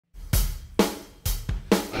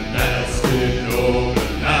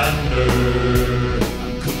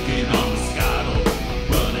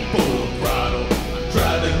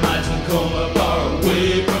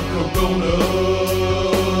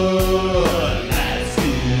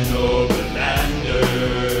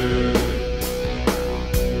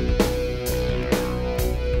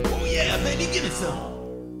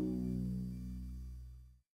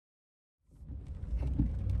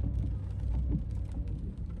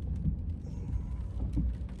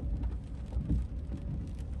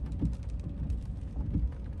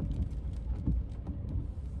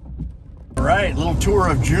right, little tour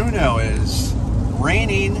of Juneau. Is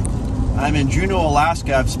raining. I'm in Juneau,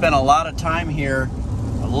 Alaska. I've spent a lot of time here.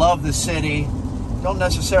 I love the city. Don't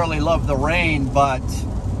necessarily love the rain, but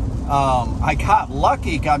I got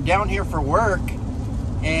lucky. I'm down here for work,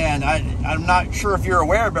 and I'm not sure if you're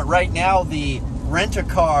aware, but right now the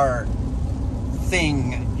rent-a-car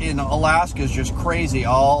thing in Alaska is just crazy.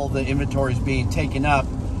 All the inventory is being taken up.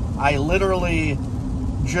 I literally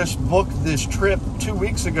just booked this trip 2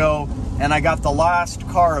 weeks ago, and I got the last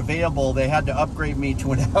car available. They had to upgrade me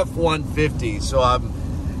to an F150, so I've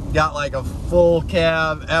got like a full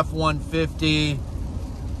cab F150,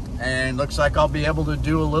 and looks like I'll be able to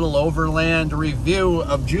do a little overland review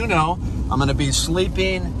of Juneau. I'm going to be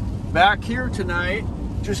sleeping back here tonight.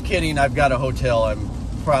 Just kidding, I've got a hotel. I'm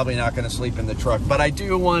probably not going to sleep in the truck, but I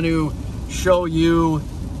do want to show you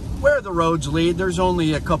where the roads lead. There's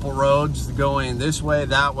only a couple roads going this way,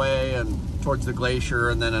 that way, and towards the glacier,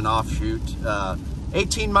 and then an offshoot.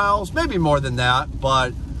 18 miles, maybe more than that,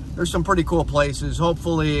 but there's some pretty cool places.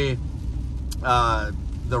 Hopefully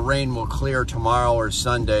the rain will clear tomorrow or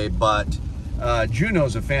Sunday, but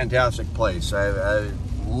Juneau's a fantastic place. I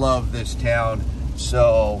love this town,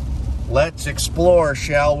 so let's explore,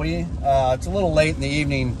 shall we? It's a little late in the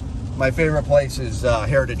evening. My favorite place is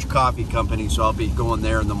Heritage Coffee Company, so I'll be going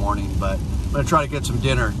there in the morning, but I'm gonna try to get some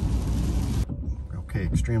dinner. Okay,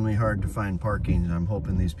 extremely hard to find parking, and I'm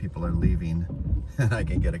hoping these people are leaving and I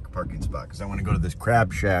can get a parking spot, because I want to go to this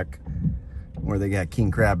crab shack where they got king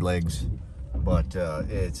crab legs, but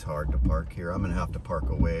it's hard to park here. I'm gonna have to park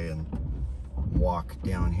away and walk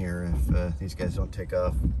down here if these guys don't take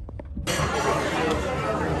off. Alright,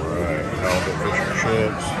 halibut fish and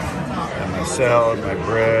chips, and my salad, my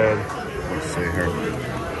bread. Let's see here.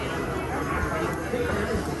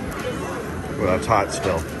 Well, that's hot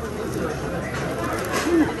still.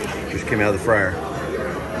 Just came out of the fryer.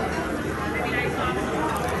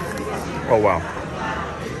 Oh wow.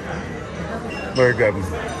 Very good.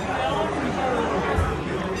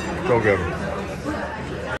 So good.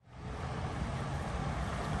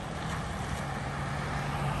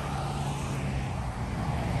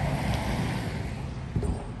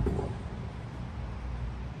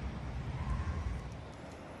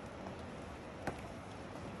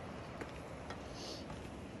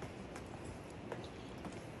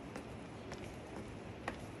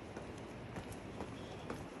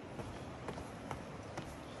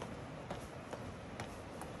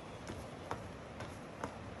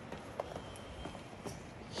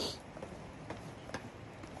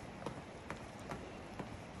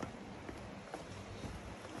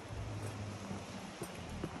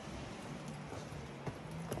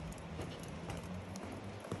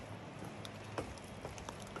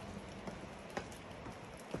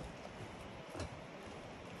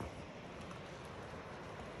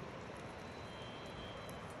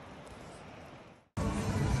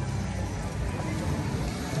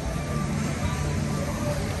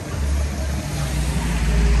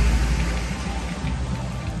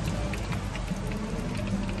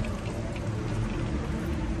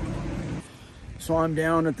 So I'm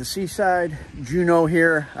down at the seaside, Juneau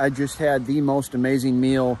here. I just had the most amazing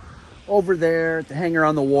meal over there at the hangar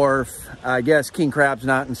on the wharf. I guess king crab's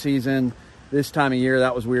not in season this time of year.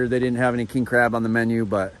 That was weird. They didn't have any king crab on the menu,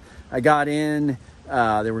 but I got in.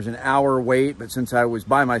 There was an hour wait, but since I was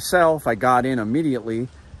by myself, I got in immediately,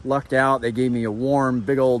 lucked out. They gave me a warm,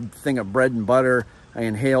 big old thing of bread and butter. I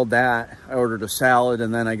inhaled that. I ordered a salad,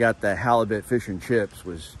 and then I got the halibut fish and chips. It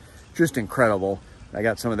was just incredible. I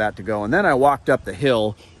got some of that to go. And then I walked up the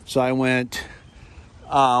hill. So I went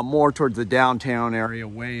more towards the downtown area,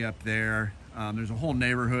 way up there. There's a whole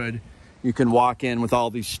neighborhood you can walk in with all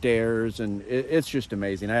these stairs, and it's just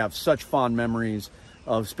amazing. I have such fond memories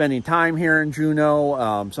of spending time here in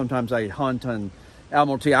Juneau. Sometimes I hunt on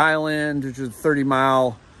Admiralty Island, which is a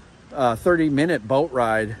 30-minute boat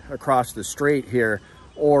ride across the strait here.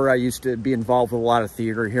 Or I used to be involved with a lot of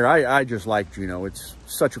theater here. I just like Juneau. It's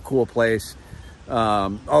such a cool place. All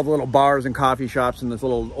the little bars and coffee shops in this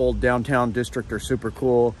little old downtown district are super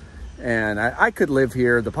cool, and I could live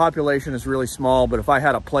here. The population is really small, but if I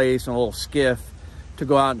had a place and a little skiff to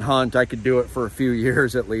go out and hunt, I could do it for a few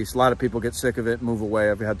years at least. A lot of people get sick of it and move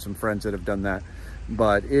away. I've had some friends that have done that,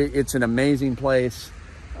 but it's an amazing place.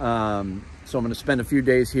 So I'm going to spend a few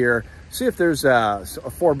days here, see if there's a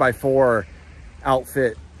 4x4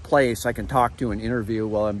 outfit place I can talk to and interview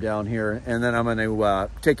while I'm down here, and then I'm going to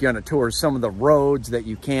take you on a tour of some of the roads that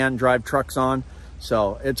you can drive trucks on.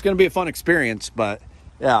 So it's going to be a fun experience, but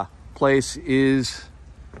yeah, place is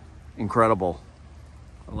incredible.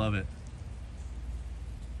 I love it.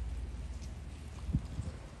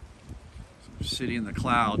 Some city in the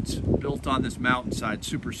clouds, built on this mountainside,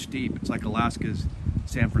 super steep. It's like Alaska's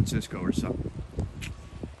San Francisco or something.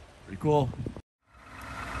 Pretty cool.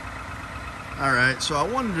 All right, so I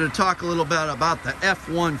wanted to talk a little bit about the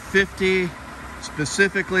F150,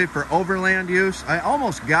 specifically for overland use. I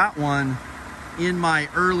almost got one in my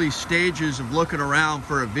early stages of looking around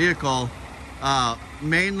for a vehicle,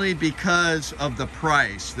 mainly because of the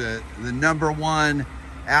price. The number one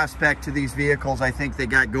aspect to these vehicles I think they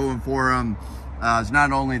got going for them is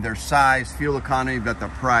not only their size, fuel economy, but the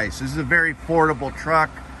price. This is a very affordable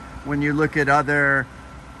truck when you look at other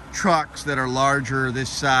trucks that are larger, this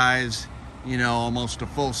size, you know, almost a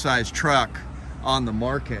full-size truck on the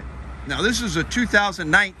market. Now this is a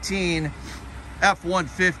 2019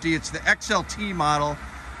 F150. It's the XLT model.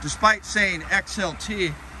 Despite saying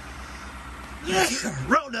XLT,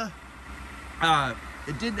 Rhoda,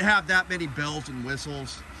 it didn't have that many bells and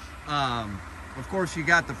whistles. Of course, you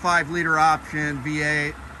got the 5-liter option,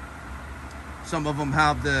 V8. Some of them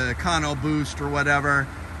have the Econo boost or whatever.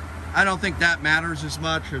 I don't think that matters as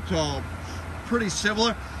much. It's all pretty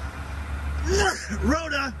similar.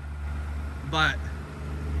 Rhoda. But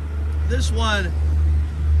this one,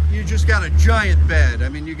 you just got a giant bed. I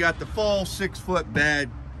mean, you got the full 6-foot bed,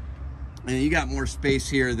 and you got more space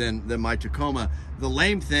here than my Tacoma. The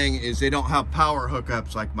lame thing is they don't have power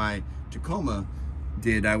hookups like my Tacoma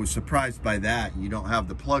did. I was surprised by that. You don't have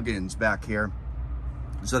the plug-ins back here,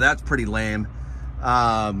 so that's pretty lame.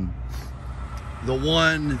 The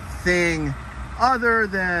one thing other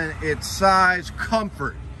than its size,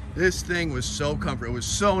 comfort. This thing was so comfortable. It was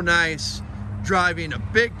so nice driving a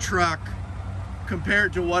big truck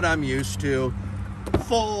compared to what I'm used to.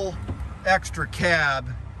 Full extra cab.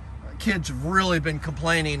 Kids have really been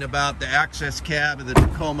complaining about the access cab of the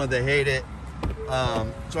Tacoma. They hate it.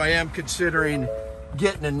 So I am considering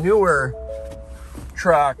getting a newer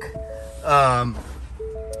truck.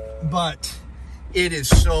 But it is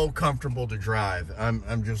so comfortable to drive.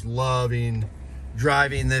 I'm just loving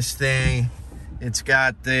driving this thing. It's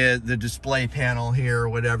got the display panel here or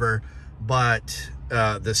whatever, but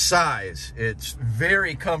the size, it's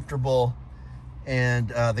very comfortable. And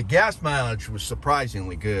the gas mileage was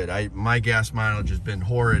surprisingly good. My gas mileage has been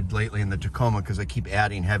horrid lately in the Tacoma because I keep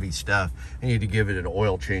adding heavy stuff. I need to give it an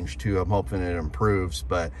oil change too. I'm hoping it improves.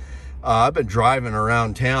 But I've been driving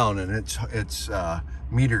around town and its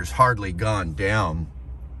meter's hardly gone down.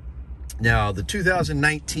 Now the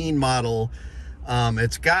 2019 model,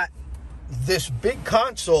 it's got this big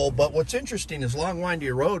console, but what's interesting is Long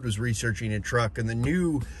Windy Road was researching a truck, and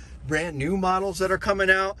the brand new models that are coming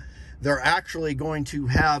out, they're actually going to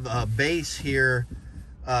have a base here,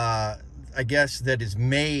 I guess, that is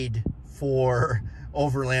made for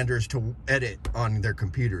overlanders to edit on their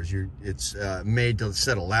computers. It's made to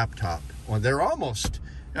set a laptop. Well, they're almost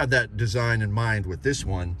had that design in mind with this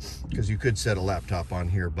one, because you could set a laptop on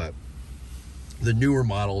here, but the newer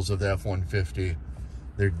models of the F-150,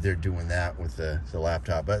 they're doing that with the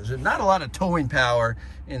laptop. But there's not a lot of towing power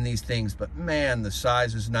in these things, but man, the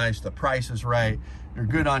size is nice, the price is right, they're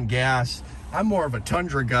good on gas. I'm more of a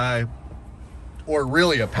Tundra guy, or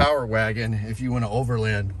really a power wagon if you want to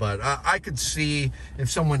overland, but I could see if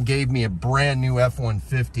someone gave me a brand new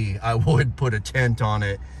F-150, I would put a tent on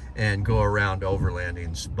it and go around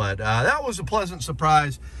overlandings. But that was a pleasant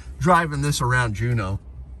surprise driving this around Juneau.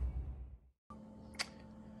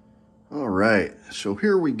 All right, so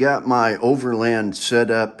here we got my overland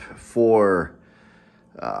setup for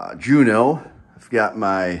Juneau. I've got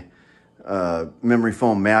my memory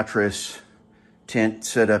foam mattress tent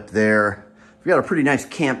set up there. I've got a pretty nice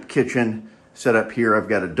camp kitchen set up here. I've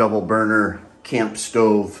got a double burner camp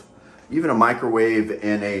stove, even a microwave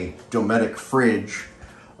and a Dometic fridge.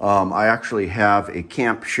 I actually have a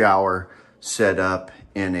camp shower set up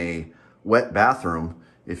in a wet bathroom,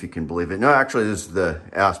 if you can believe it. No, actually, this is the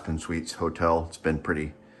Aspen Suites Hotel. It's been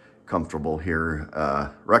pretty comfortable here.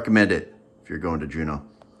 Recommend it if you're going to Juneau.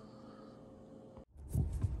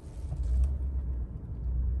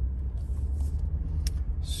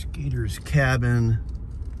 Skater's Cabin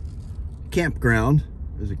campground.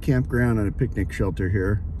 There's a campground and a picnic shelter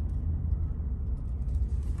here.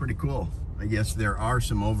 Pretty cool. I guess there are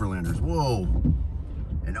some overlanders. Whoa,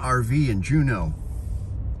 an RV in Juneau.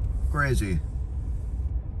 Crazy.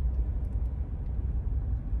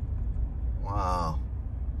 Wow,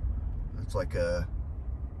 that's like a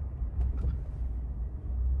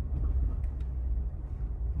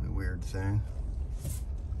weird thing.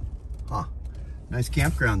 Huh. Nice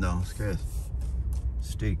campground though. It's good.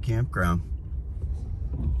 State campground.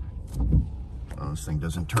 Oh, this thing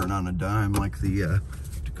doesn't turn on a dime like the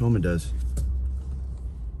Tacoma does.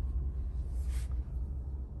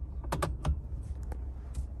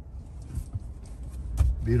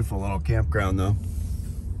 Beautiful little campground though.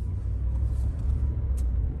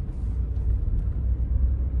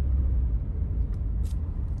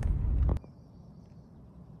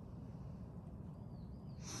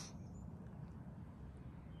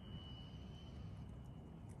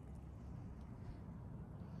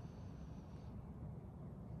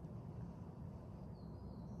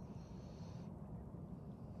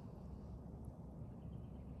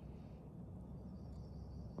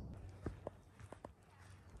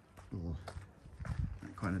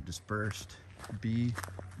 Kind of dispersed. Be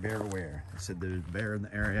bear aware. I said there's a bear in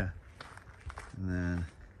the area. And then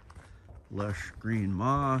lush green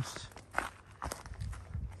moss.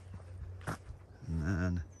 And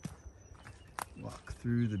then walk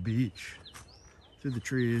through the beach, through the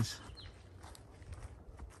trees.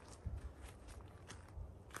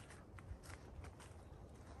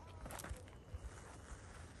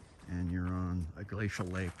 And you're on a glacial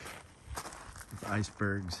lake with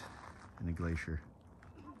icebergs and a glacier.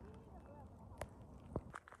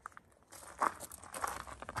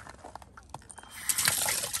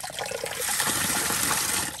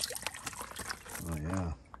 Oh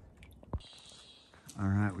yeah. All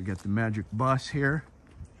right, we got the magic bus here.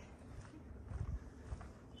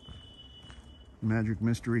 Magic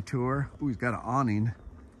mystery tour. Ooh, he's got an awning.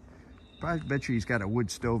 I bet you he's got a wood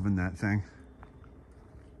stove in that thing.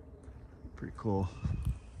 Pretty cool.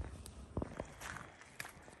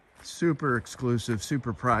 Super exclusive,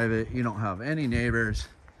 super private. You don't have any neighbors.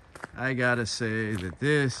 I gotta say that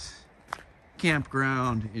this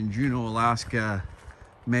campground in Juneau, Alaska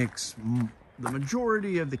makes the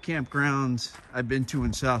majority of the campgrounds I've been to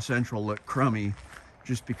in South Central look crummy,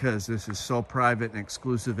 just because this is so private and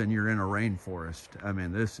exclusive and you're in a rainforest. I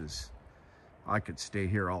mean, this is, I could stay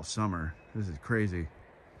here all summer. This is crazy.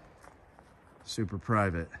 Super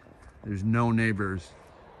private. There's no neighbors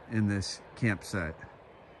in this campsite.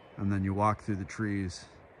 And then you walk through the trees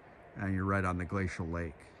and you're right on the glacial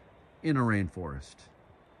lake in a rainforest.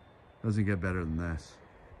 Doesn't get better than this.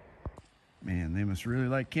 Man, they must really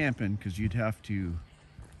like camping, because you'd have to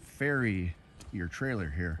ferry your trailer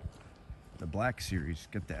here. The Black Series,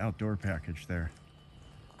 get the outdoor package there.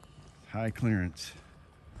 High clearance,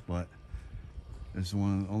 but this is the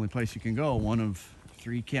only place you can go. One of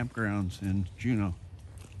 3 campgrounds in Juneau.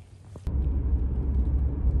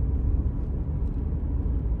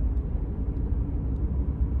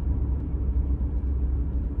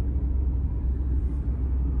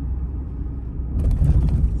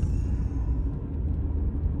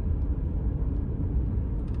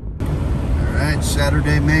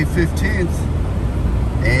 Saturday, May 15th,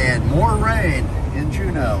 and more rain in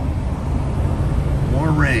Juneau. More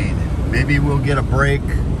rain. Maybe we'll get a break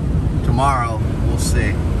tomorrow. We'll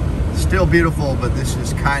see. Still beautiful, but this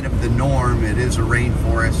is kind of the norm. It is a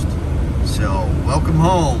rainforest. So welcome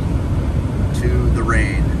home to the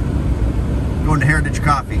rain. Going to Heritage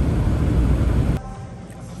Coffee.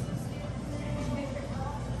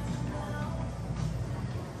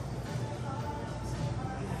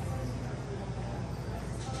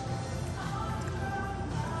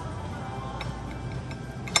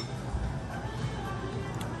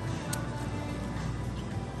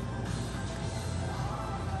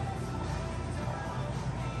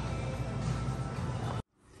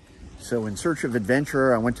 So in search of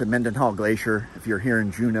adventure, I went to Mendenhall Glacier. If you're here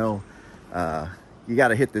in Juneau, you got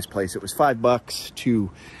to hit this place. It was $5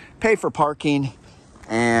 to pay for parking,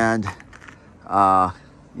 and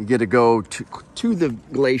you get to go to the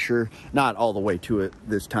glacier, not all the way to it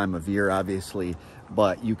this time of year, obviously,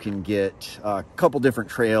 but you can get a couple different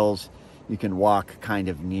trails. You can walk kind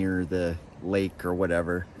of near the lake or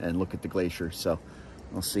whatever and look at the glacier. So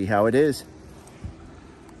we'll see how it is.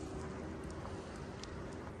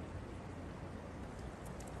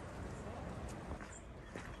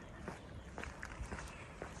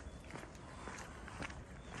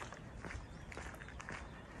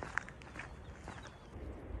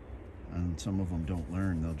 And some of them don't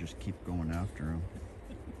learn. They'll just keep going after them.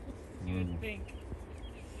 You would think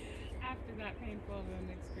after that painful of an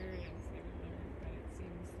experience they would learn, but it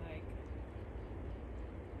seems like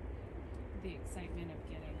the excitement of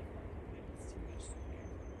getting a park is too much to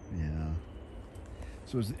bear. Yeah.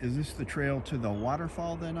 So is this the trail to the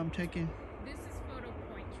waterfall then I'm taking? This is Photo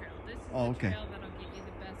Point Trail. This is the trail that'll get you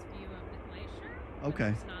the best view of the glacier.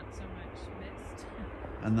 Okay. There's not so much mist.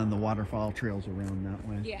 And then the waterfall trail's around that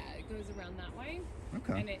way? Yeah, it goes around that way.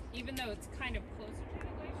 Okay. And even though it's kind of closer to the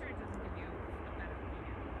glacier, it doesn't give you a better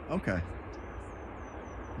view. Okay.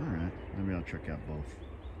 All right. Maybe I'll check out both.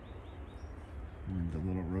 And the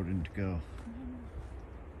little rodent to go.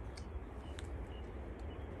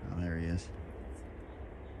 Oh, there he is.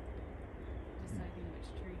 Deciding which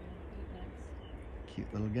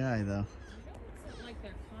Cute little guy, though. It doesn't look like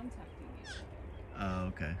they're contacting each other. Oh,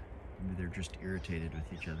 okay. Maybe they're just irritated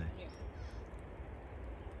with each other. Yeah.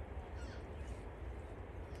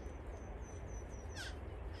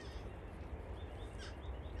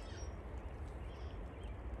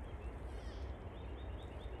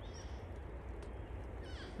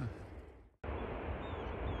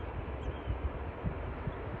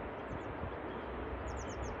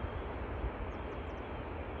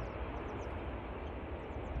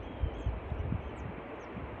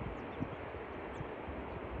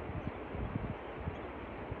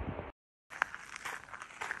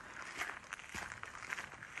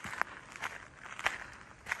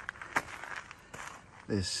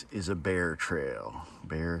 This is a bear trail.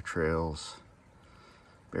 Bear trails.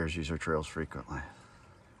 Bears use our trails frequently.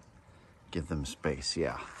 Give them space,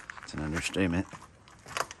 yeah. It's an understatement.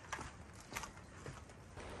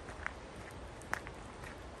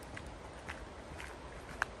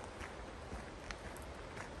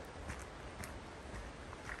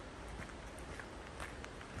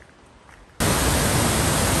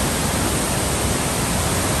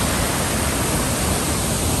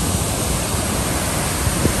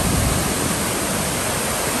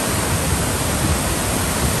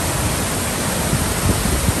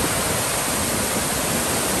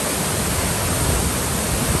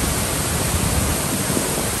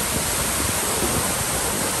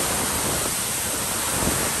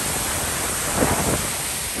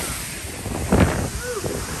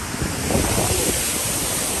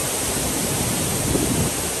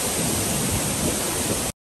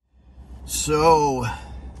 So,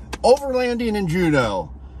 overlanding in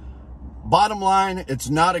Juneau. Bottom line, it's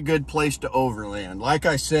not a good place to overland. Like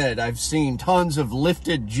I said, I've seen tons of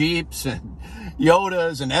lifted Jeeps and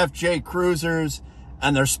Yodas and FJ Cruisers,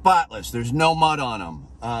 and they're spotless. There's no mud on them.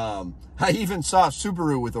 I even saw a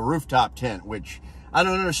Subaru with a rooftop tent, which I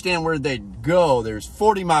don't understand where they'd go. There's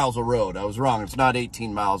 40 miles of road. I was wrong. It's not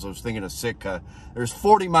 18 miles. I was thinking of Sitka. There's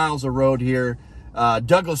 40 miles of road here.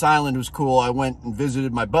 Douglas Island was cool. I went and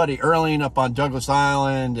visited my buddy Erling up on Douglas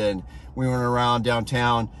Island, and we went around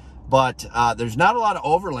downtown. But there's not a lot of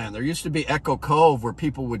overland. There used to be Echo Cove where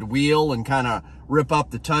people would wheel and kind of rip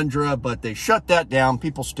up the tundra, but they shut that down.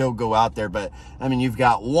 People still go out there, but I mean, you've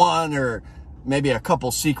got one or maybe a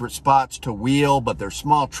couple secret spots to wheel, but they're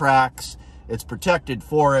small tracks. It's protected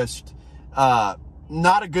forest. Not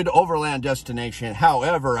a good overland destination.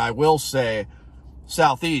 However, I will say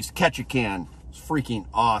southeast, Ketchikan, it's freaking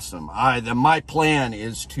awesome. My plan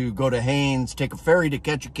is to go to Haines, take a ferry to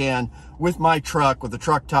Ketchikan with my truck, with a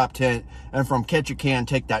truck top tent, and from Ketchikan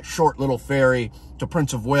take that short little ferry to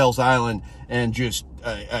Prince of Wales Island, and just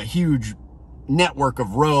a huge network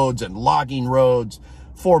of roads and logging roads,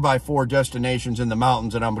 4x4 destinations in the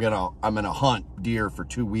mountains, and I'm gonna hunt deer for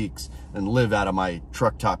 2 weeks and live out of my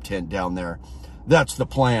truck top tent down there. That's the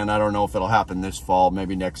plan. I don't know if it'll happen this fall,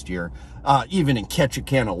 maybe next year. Even in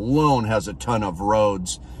Ketchikan alone has a ton of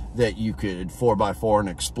roads that you could 4x4 and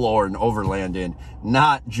explore and overland in,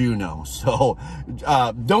 not Juneau. So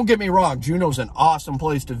don't get me wrong, Juneau's an awesome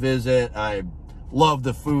place to visit. I love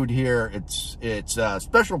the food here. It's a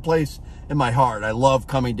special place in my heart. I love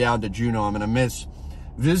coming down to Juneau. I'm gonna miss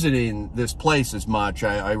visiting this place as much.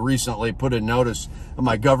 I recently put a notice on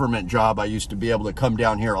my government job. I used to be able to come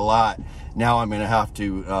down here a lot. Now I'm going to have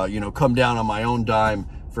to, come down on my own dime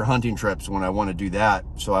for hunting trips when I want to do that.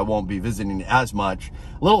 So I won't be visiting as much.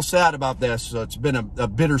 A little sad about this. So it's been a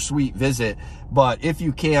bittersweet visit, but if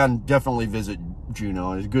you can, definitely visit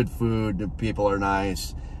Juneau. It's good food. The people are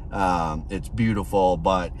nice. It's beautiful,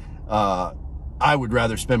 but, I would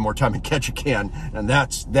rather spend more time in Ketchikan, and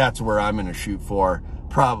that's where I'm going to shoot for.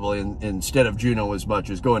 Probably instead of Juneau as much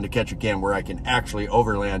as going to Ketchikan, where I can actually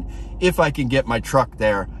overland if I can get my truck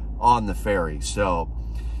there on the ferry. So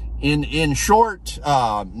in short,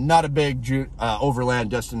 not a big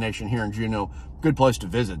overland destination here in Juneau. Good place to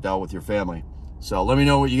visit though with your family. So let me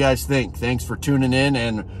know what you guys think. Thanks for tuning in,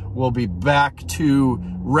 and we'll be back to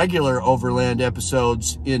regular overland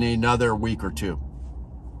episodes in another week or two.